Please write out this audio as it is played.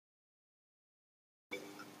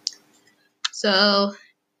So,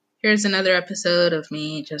 here's another episode of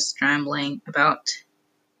me just rambling about.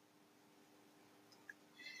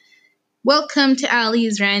 Welcome to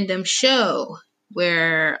Ali's Random Show,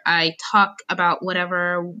 where I talk about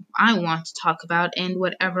whatever I want to talk about and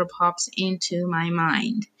whatever pops into my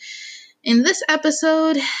mind. In this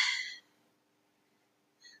episode,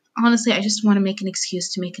 honestly, I just want to make an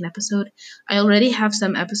excuse to make an episode. I already have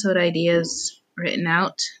some episode ideas written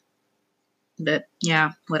out, but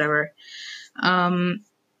yeah, whatever.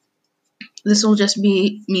 This will just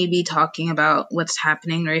be me talking about what's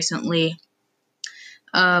happening recently.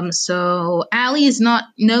 So Ali's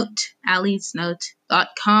Note.com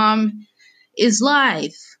is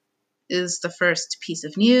live, is the first piece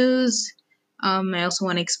of news. I also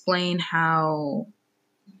want to explain how,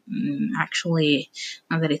 actually,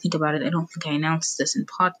 now that I think about it, I don't think I announced this in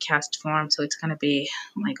podcast form, so it's going to be,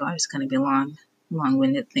 oh my god, it's going to be a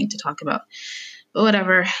long-winded thing to talk about. But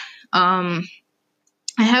whatever.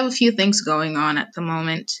 I have a few things going on at the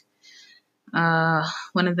moment.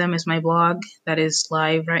 One of them is my blog that is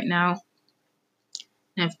live right now.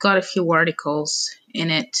 And I've got a few articles in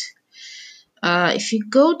it. If you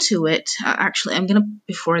go to it, actually, I'm gonna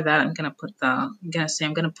put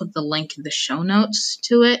the link in the show notes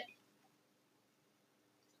to it.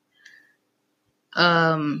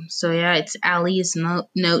 So yeah, it's alisnote.com.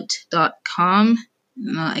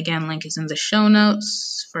 Again, link is in the show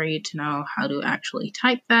notes for you to know how to actually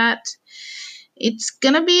type that. It's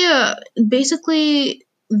gonna be basically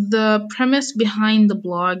the premise behind the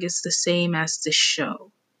blog is the same as the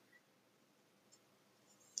show.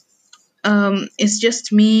 It's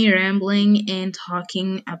just me rambling and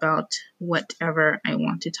talking about whatever I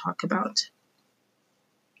want to talk about.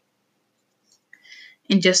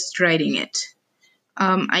 And just writing it.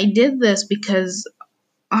 I did this because,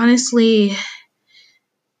 honestly,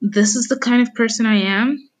 this is the kind of person I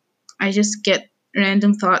am. I just get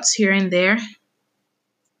random thoughts here and there.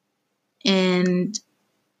 And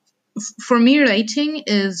for me, writing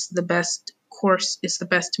is the best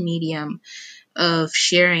medium of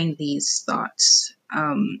sharing these thoughts.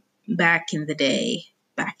 Back in the day,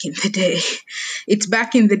 it's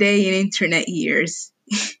back in the day in internet years.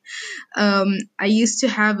 I used to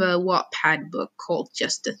have a Wattpad book called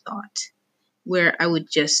Just a Thought, where I would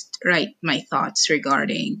just write my thoughts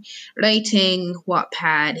regarding writing,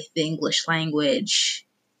 Wattpad, the English language,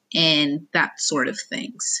 and that sort of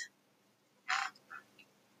things.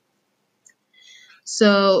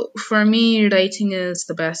 So for me, writing is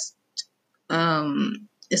the best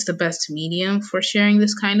medium for sharing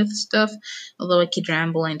this kind of stuff, although I could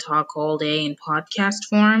ramble and talk all day in podcast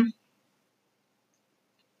form.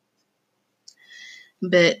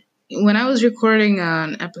 But when I was recording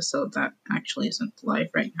an episode that actually isn't live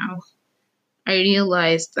right now, I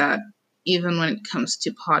realized that even when it comes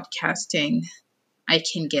to podcasting, I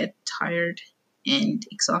can get tired and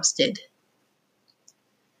exhausted.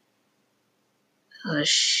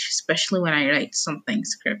 Especially when I write something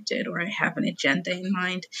scripted or I have an agenda in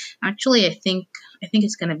mind. Actually, I think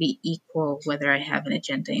it's going to be equal whether I have an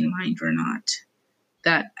agenda in mind or not,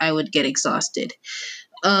 that I would get exhausted.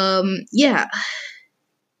 Yeah.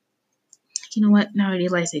 You know what? Now I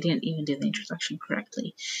realize I didn't even do the introduction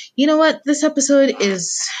correctly. You know what? This episode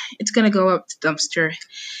it's going to go up the dumpster.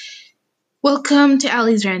 Welcome to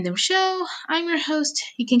Ali's Random Show. I'm your host.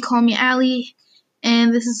 You can call me Ali.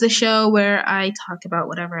 And this is the show where I talk about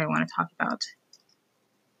whatever I want to talk about.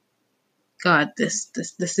 God, this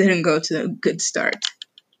didn't go to a good start.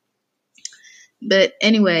 But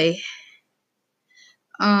anyway,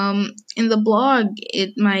 in the blog,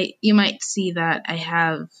 you might see that I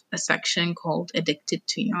have a section called Addicted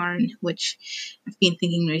to Yarn, which I've been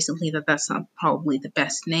thinking recently that that's not probably the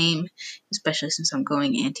best name, especially since I'm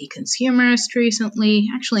going anti-consumerist recently.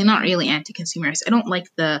 Actually, not really anti-consumerist. I don't like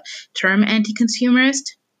the term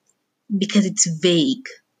anti-consumerist because it's vague.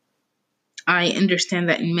 I understand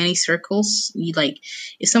that in many circles,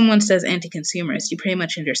 if someone says anti-consumerist, you pretty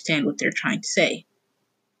much understand what they're trying to say.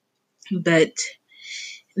 But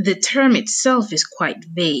the term itself is quite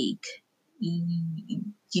vague.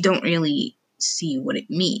 You don't really see what it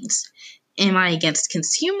means. Am I against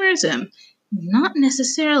consumerism? Not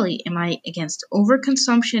necessarily. Am I against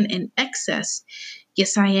overconsumption and excess?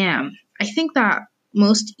 Yes, I am. I think that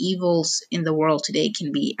most evils in the world today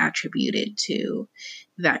can be attributed to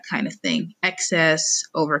that kind of thing. Excess,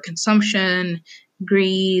 overconsumption,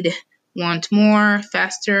 greed, want more,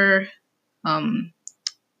 faster,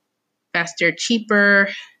 cheaper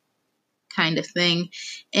kind of thing.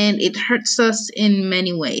 And it hurts us in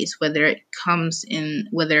many ways, whether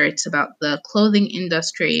it's about the clothing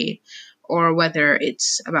industry or whether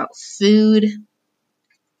it's about food.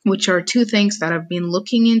 which are two things that I've been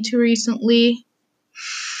looking into recently.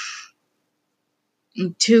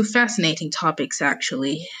 Two fascinating topics,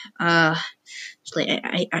 actually. I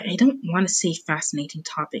don't want to say fascinating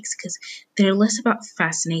topics because they're less about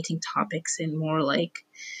fascinating topics and more like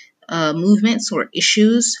movements or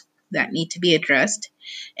issues that need to be addressed.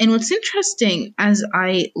 And what's interesting as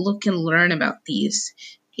I look and learn about these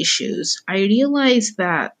issues, I realize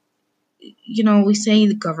that, we say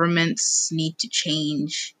the governments need to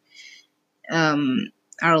change um,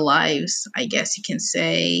 our lives. I guess you can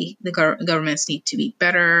say the governments need to be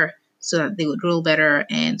better so that they would rule better,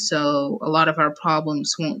 and so a lot of our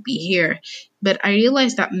problems won't be here. But I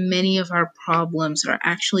realize that many of our problems are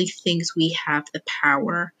actually things we have the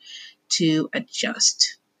power to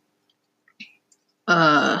adjust.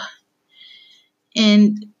 Uh,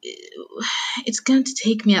 and it's going to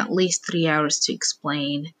take me at least 3 hours to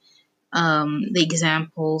explain the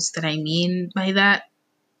examples that I mean by that.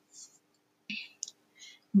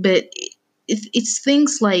 But it's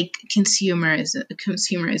things like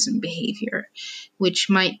consumerism behavior, which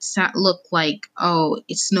might look like, oh,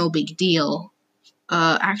 it's no big deal.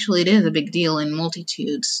 Actually, it is a big deal in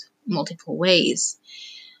multiple ways.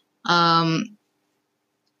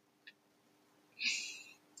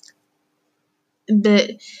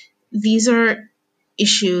 But these are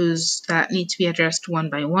issues that need to be addressed one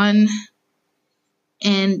by one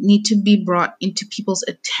and need to be brought into people's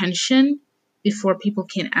attention before people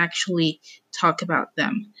can actually talk about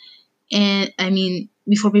them. And I mean,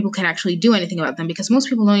 before people can actually do anything about them, because most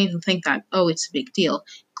people don't even think that, oh, it's a big deal.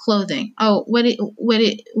 Clothing. Oh, what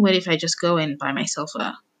if I just go and buy myself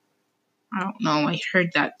I don't know. I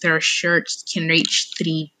heard that their shirts can reach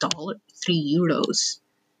 €3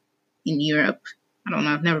 in Europe. I don't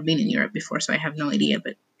know. I've never been in Europe before, so I have no idea.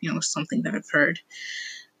 But something that I've heard.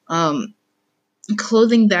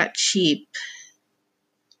 Clothing that cheap.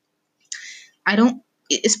 I don't,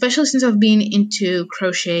 especially since I've been into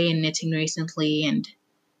crochet and knitting recently, and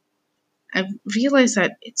I've realized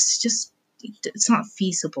that it's not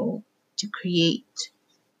feasible to create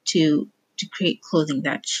clothing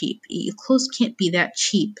that cheap. Clothes can't be that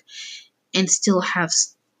cheap and still have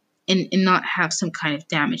and not have some kind of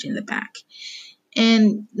damage in the back.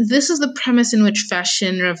 And this is the premise in which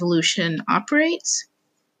Fashion Revolution operates.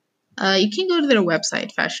 You can go to their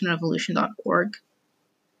website, fashionrevolution.org,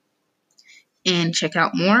 and check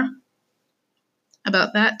out more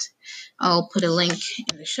about that. I'll put a link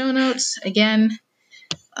in the show notes. Again,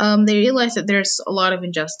 they realize that there's a lot of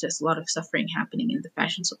injustice, a lot of suffering happening in the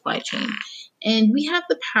fashion supply chain, and we have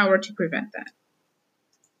the power to prevent that.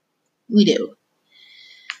 We do.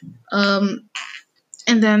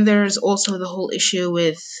 And then there's also the whole issue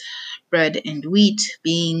with bread and wheat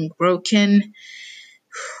being broken,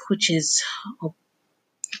 which is a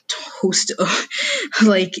host of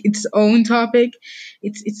like its own topic.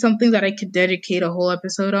 It's something that I could dedicate a whole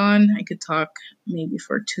episode on. I could talk maybe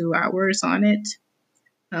for 2 hours on it.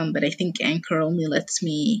 But I think Anchor only allows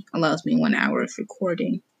me 1 hour of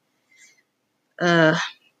recording.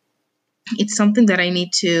 It's something that I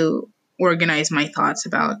need to organize my thoughts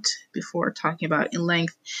about before talking about in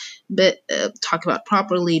length, but talk about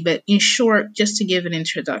properly. But in short, just to give an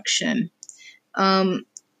introduction,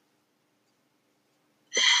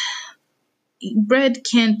 bread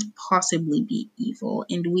can't possibly be evil,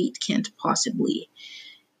 and wheat can't possibly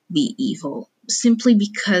be evil, simply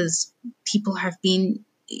because people have been,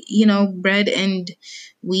 bread and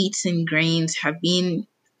wheats and grains have been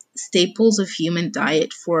staples of human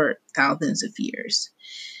diet for thousands of years.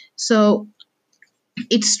 So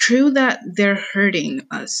it's true that they're hurting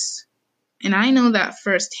us. And I know that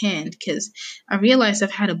firsthand because I realized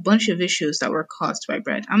I've had a bunch of issues that were caused by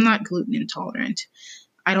bread. I'm not gluten intolerant.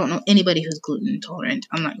 I don't know anybody who's gluten intolerant.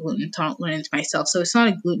 I'm not gluten intolerant myself, so it's not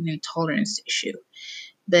a gluten intolerance issue.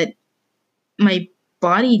 But my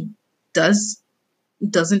body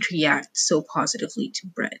doesn't react so positively to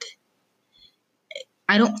bread.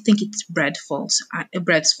 I don't think it's bread's fault.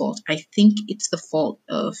 I think it's the fault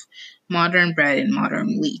of modern bread and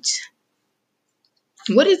modern wheat.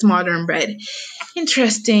 What is modern bread?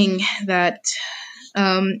 Interesting that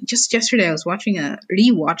just yesterday I was rewatching a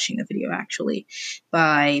video actually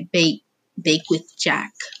by Bake with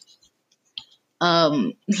Jack.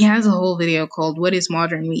 He has a whole video called "What is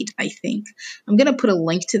Modern Wheat?" I think I'm gonna put a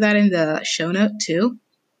link to that in the show note too.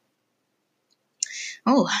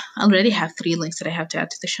 Oh, I already have 3 links that I have to add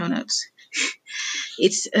to the show notes.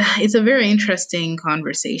 It's a very interesting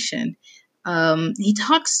conversation. He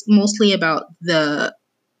talks mostly about the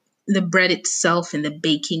bread itself and the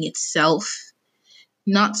baking itself,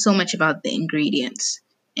 not so much about the ingredients.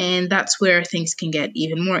 And that's where things can get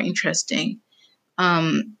even more interesting.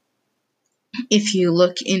 Um, if you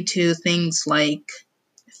look into things like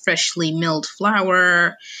freshly milled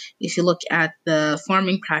flour, if you look at the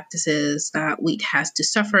farming practices that wheat has to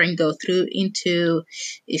suffer and go through into,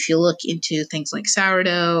 if you look into things like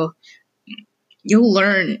sourdough, you'll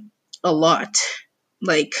learn a lot.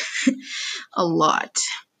 Like, a lot.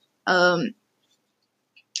 Um,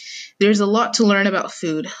 there's a lot to learn about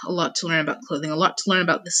food, a lot to learn about clothing, a lot to learn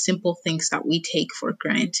about the simple things that we take for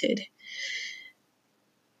granted.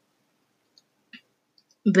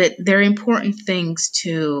 But they're important things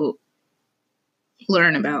to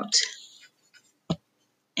learn about.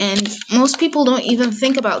 And most people don't even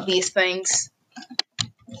think about these things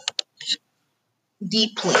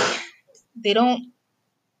deeply. They don't,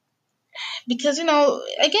 because,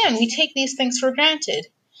 again, we take these things for granted.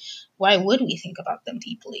 Why would we think about them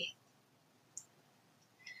deeply?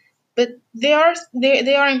 But they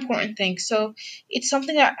are important things. So it's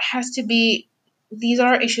something that has to be, these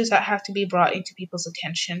are issues that have to be brought into people's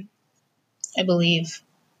attention, I believe.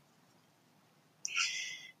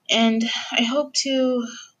 And I hope to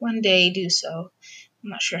one day do so. I'm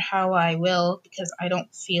not sure how I will, because I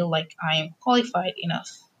don't feel like I am qualified enough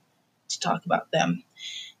to talk about them.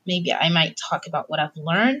 Maybe I might talk about what I've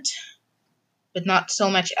learned, but not so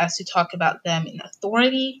much as to talk about them in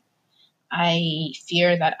authority. I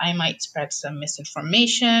fear that I might spread some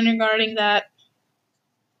misinformation regarding that.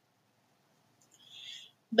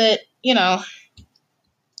 But, it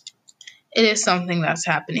is something that's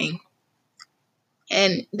happening.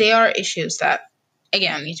 And they are issues that,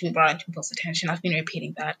 again, need to be brought into people's attention. I've been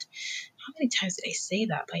repeating that. How many times did I say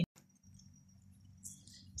that by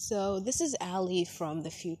So this is Ali from the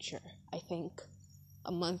future, I think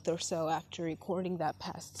a month or so after recording that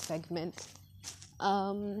past segment.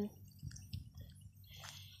 I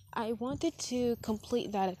wanted to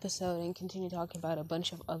complete that episode and continue talking about a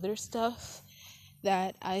bunch of other stuff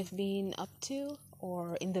that I've been up to,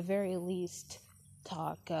 or in the very least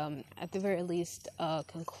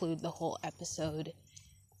conclude the whole episode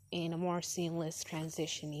in a more seamless,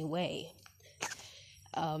 transition-y way.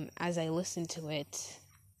 As I listen to the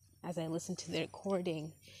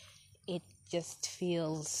recording, it just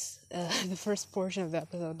feels, the first portion of the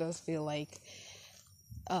episode does feel like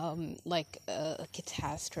a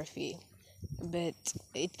catastrophe, but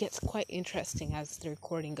it gets quite interesting as the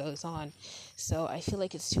recording goes on. So I feel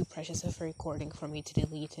like it's too precious of a recording for me to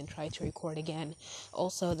delete and try to record again.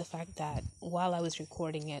 Also, the fact that while I was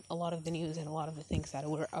recording it, a lot of the news and a lot of the things that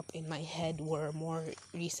were up in my head were more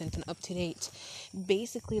recent and up to date.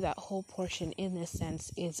 Basically, that whole portion in this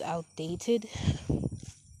sense is outdated,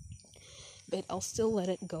 but I'll still let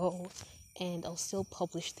it go and I'll still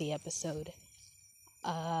publish the episode.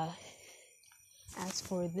 As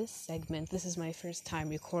for this segment, this is my first time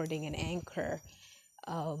recording an Anchor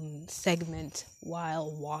segment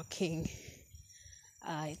while walking.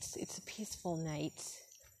 It's a peaceful night.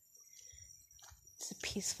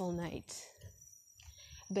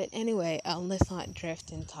 But anyway, let's not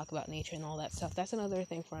drift and talk about nature and all that stuff. That's another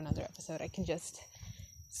thing for another episode. I can just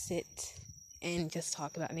sit and just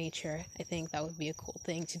talk about nature. I think that would be a cool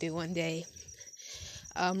thing to do one day.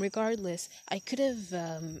 Regardless, I could have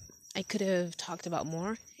talked about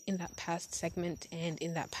more in that past segment and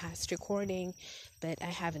in that past recording, but I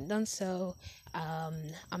haven't done so.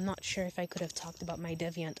 I'm not sure if I could have talked about my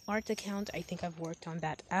DeviantArt account. I think I've worked on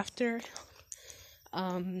that after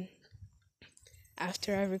I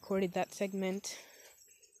recorded that segment.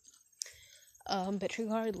 But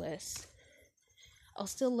regardless, I'll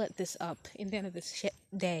still let this up. In the end of this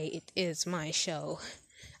day, it is my show.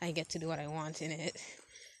 I get to do what I want in it.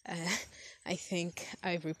 I think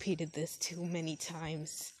I've repeated this too many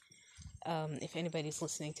times. If anybody's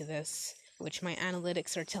listening to this, which my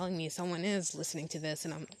analytics are telling me someone is listening to this,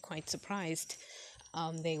 and I'm quite surprised,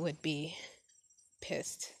 they would be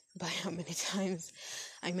pissed by how many times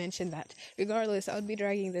I mentioned that. Regardless, I would be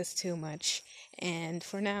dragging this too much, and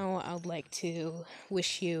for now, I would like to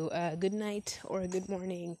wish you a good night, or a good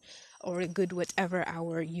morning, or a good whatever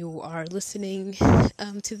hour you are listening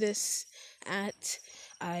to this at.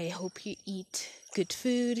 I hope you eat good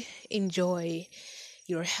food, enjoy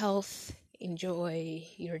your health, enjoy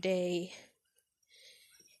your day,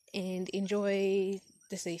 and enjoy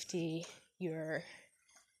the safety you're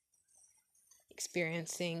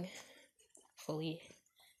experiencing fully.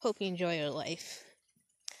 Hope you enjoy your life.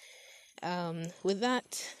 With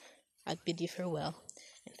that, I'd bid you farewell,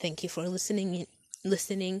 and thank you for listening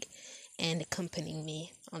and accompanying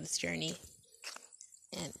me on this journey.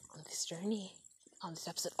 And on this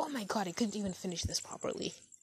episode, oh my god, I couldn't even finish this properly.